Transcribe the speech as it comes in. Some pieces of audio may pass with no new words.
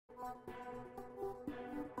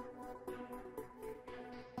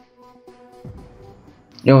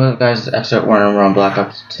Yo, what's up guys, it's episode 1 and we're on Black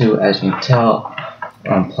Ops 2. As you can tell,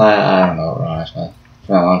 we're on I don't know what we're on, it's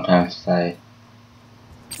been a long time since I...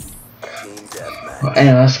 Well,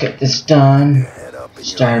 anyway, let's get this done.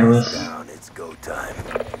 Started with...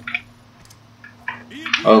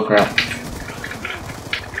 Oh crap.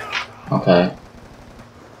 Okay.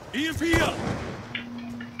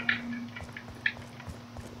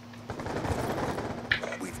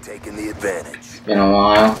 We've taken the advantage. It's been a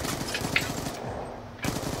while.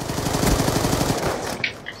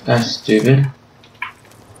 That's stupid.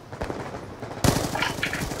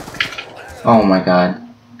 Oh my god.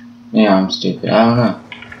 Yeah, I'm stupid. I don't know.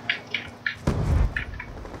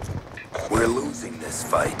 We're losing this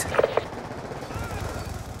fight.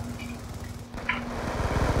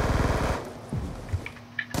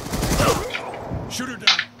 Shoot her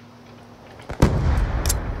down.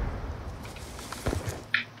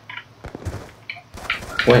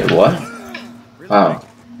 Wait, what? Wow.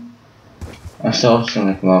 I saw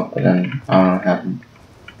something come up, but then I don't know what happened.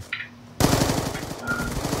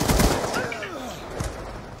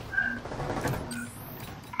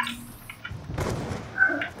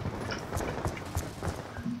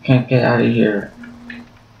 Can't get out of here.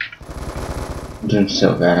 I'm doing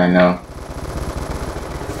so bad, I know.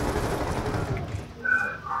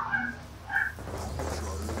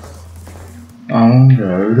 I won't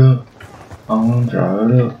drive it up. I won't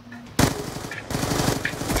drive it up.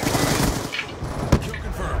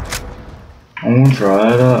 I won't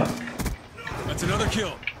try it up. That's another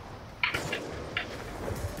kill.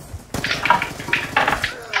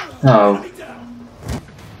 No.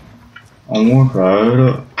 I won't try it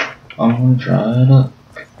up. I won't try it up.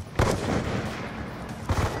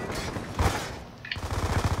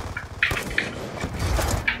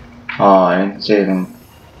 Oh, I didn't save him.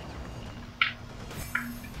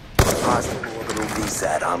 Hostile orbital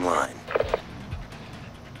VSAT online.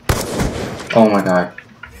 Oh my god.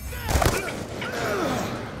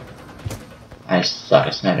 I suck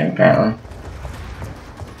at sniping apparently.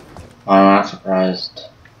 I'm not surprised.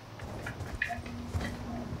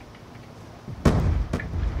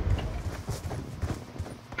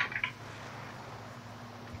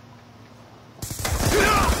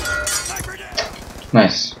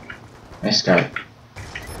 Nice. Nice start.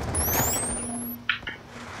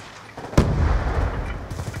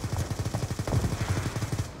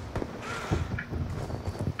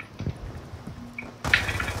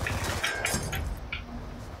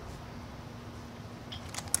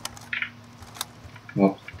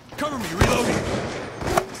 Whoops. Cover me, reloading.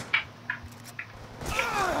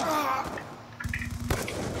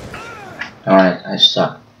 Alright, I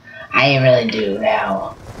suck. I really do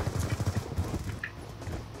now.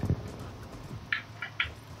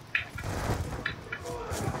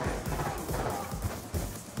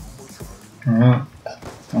 Alright,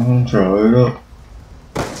 I'm gonna throw it up.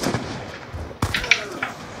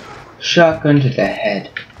 Shotgun to the head.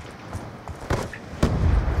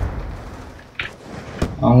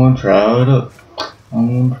 I'm gonna try it up.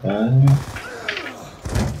 I'm gonna try it up.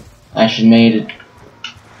 I should made it.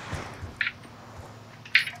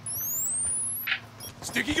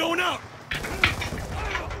 Sticky going out.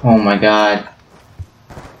 Oh my god.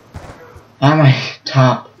 I'm my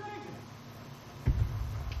top.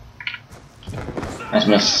 That's a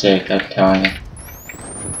mistake, I'm telling you.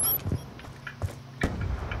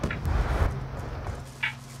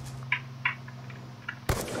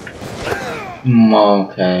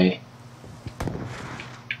 Okay.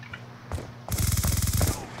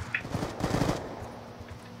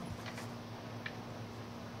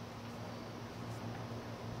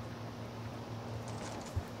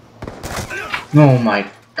 Oh my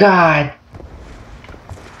god.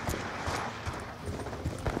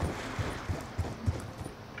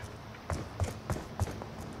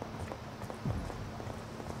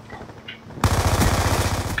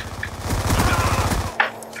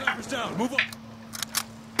 Sniper's down. Move up.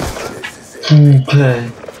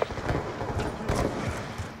 Okay.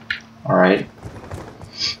 Alright.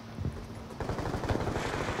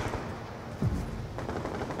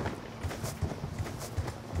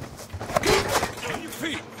 On your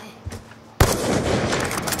feet.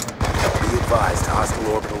 Be advised, hostile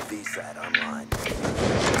orbital VSAT online.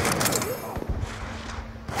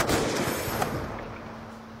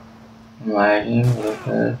 I'm lagging a little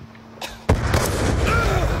bit.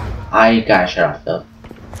 I got shut off though.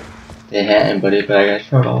 Didn't hit anybody, but I got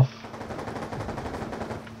shut off.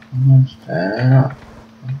 Let's try it out.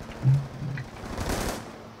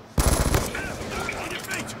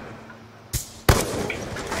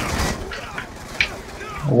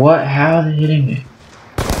 What? How are they hitting me?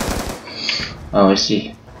 Oh, I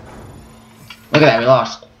see. Look at that, we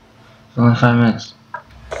lost. It's only 5 minutes.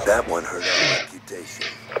 That one hurt our reputation.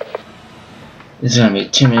 This is gonna be a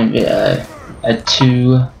 2-minute video. A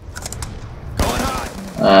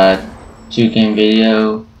 2-game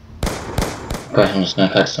video. Of course, I'm just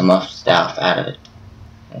gonna cut some off stuff out of it.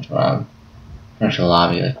 That's wrong. Finish the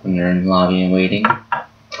lobby, like when you're in the lobby and waiting.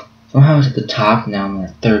 Somehow I was at the top, now I'm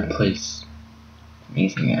in 3rd place.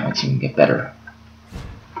 Amazing, yeah, let's even get better.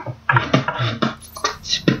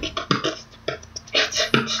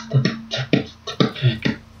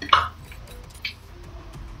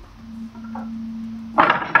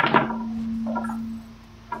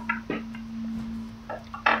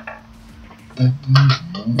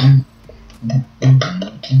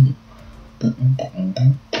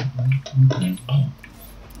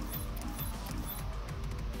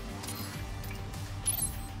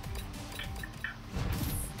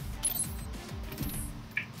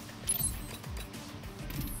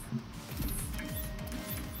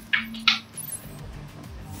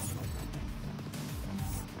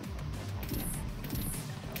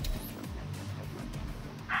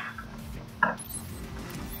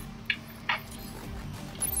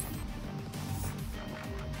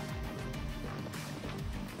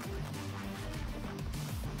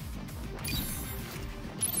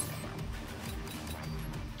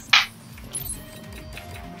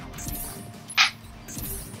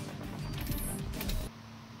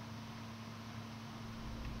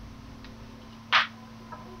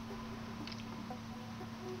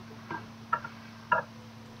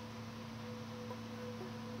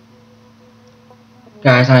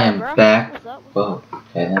 Guys, I am back. Whoa,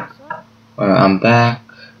 okay then. Well, I'm back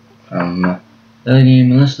from the other game,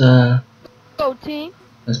 Melissa. Bo2.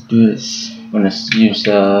 Let's do this. I'm gonna use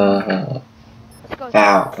foul.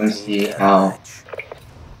 Let's see how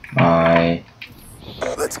my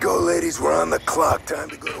Let's go, ladies. We're on the clock. Time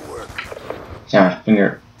to go to work.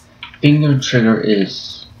 finger trigger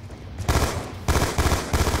is.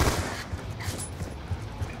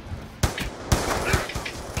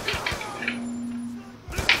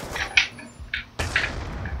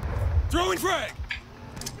 Throwing frag.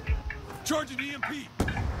 Charging EMP.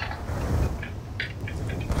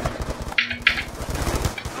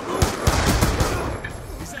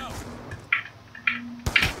 He's out.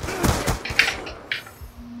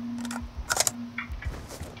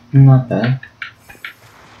 Not bad.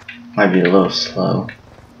 Might be a little slow.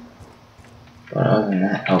 But other than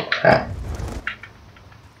that, oh crap.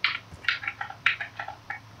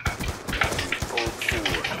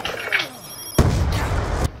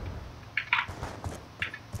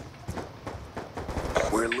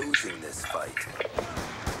 We're losing this fight.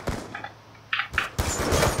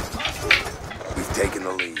 We've taken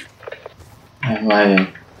the lead. I'm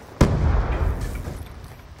lagging.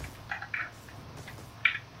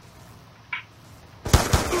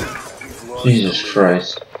 Jesus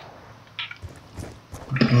Christ.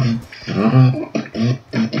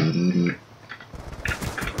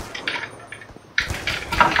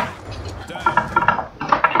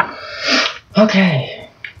 Okay.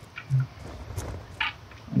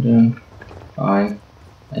 I'm doing fine,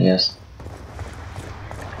 I guess.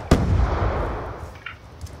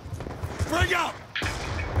 Bring out!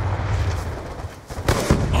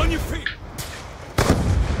 On your feet!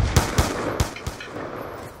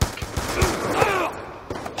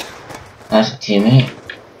 That's a teammate?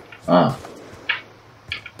 Oh.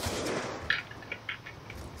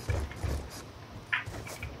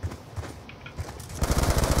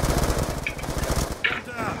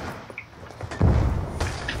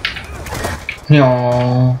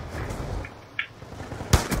 No.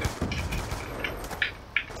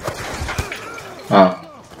 Oh.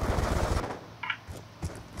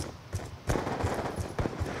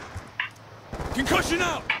 Concussion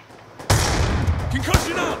out!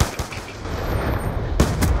 Concussion out!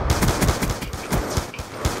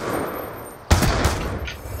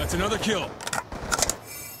 That's another kill.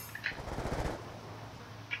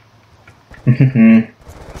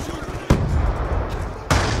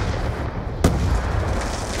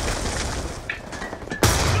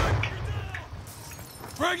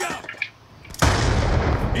 Frag out!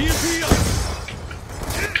 EMP up!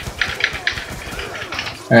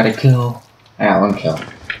 I got a kill. I got 1 kill.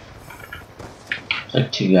 There's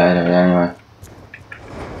like 2 guys over there anyway.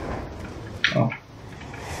 Oh.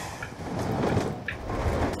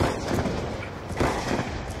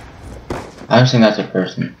 I don't think that's a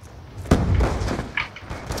person.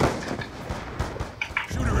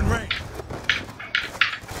 Shooter in range.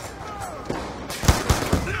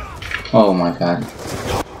 Oh my god.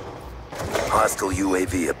 Hostile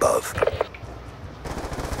UAV above.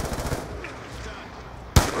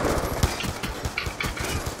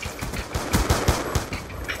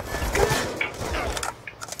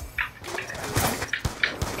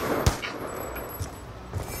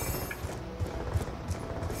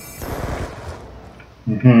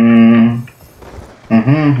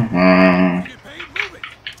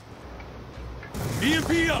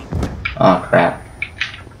 Oh crap.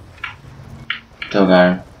 Still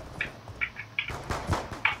got him.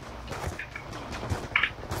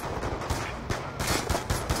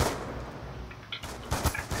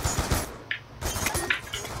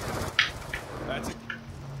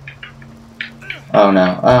 Oh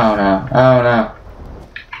no, oh no, oh no.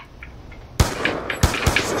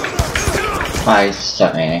 I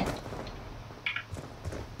suck aiming.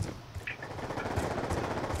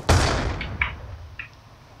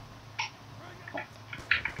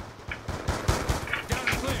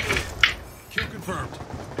 Kill confirmed.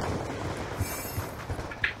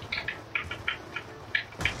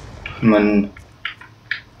 Come on.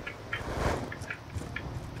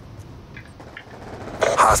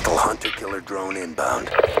 Hostile hunter-killer drone inbound.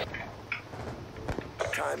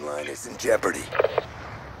 Timeline is in jeopardy.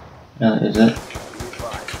 Is it? Be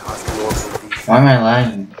advised, hostile orbital VSAT. Why am I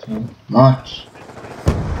lagging so much?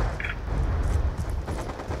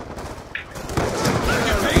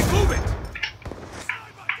 Move it!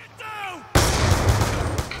 Get down!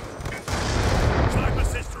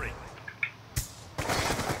 Sniper's history.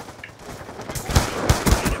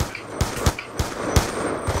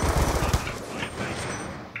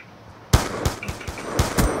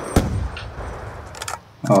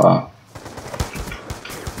 Oh well.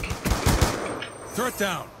 Threat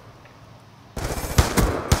down.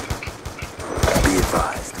 Be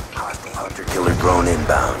advised, hostile hunter-killer drone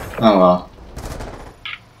inbound. Oh well.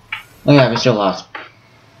 Oh yeah, we still lost.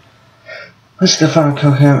 Let's go find a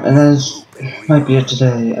kill him, and that might be it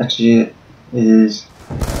today. Actually, it is.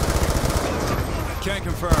 Can't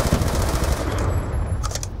confirm.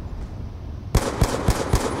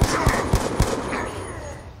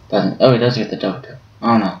 Doesn't. Oh, he does get the double kill.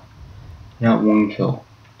 Oh no. Not one kill.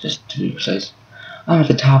 Just to be precise. I'm at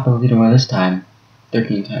the top of the leaderboard this time.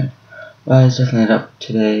 13 times. Well, it's definitely up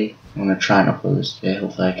today. I'm gonna try and upload this today.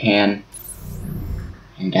 Hopefully I can.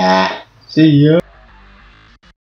 And see ya.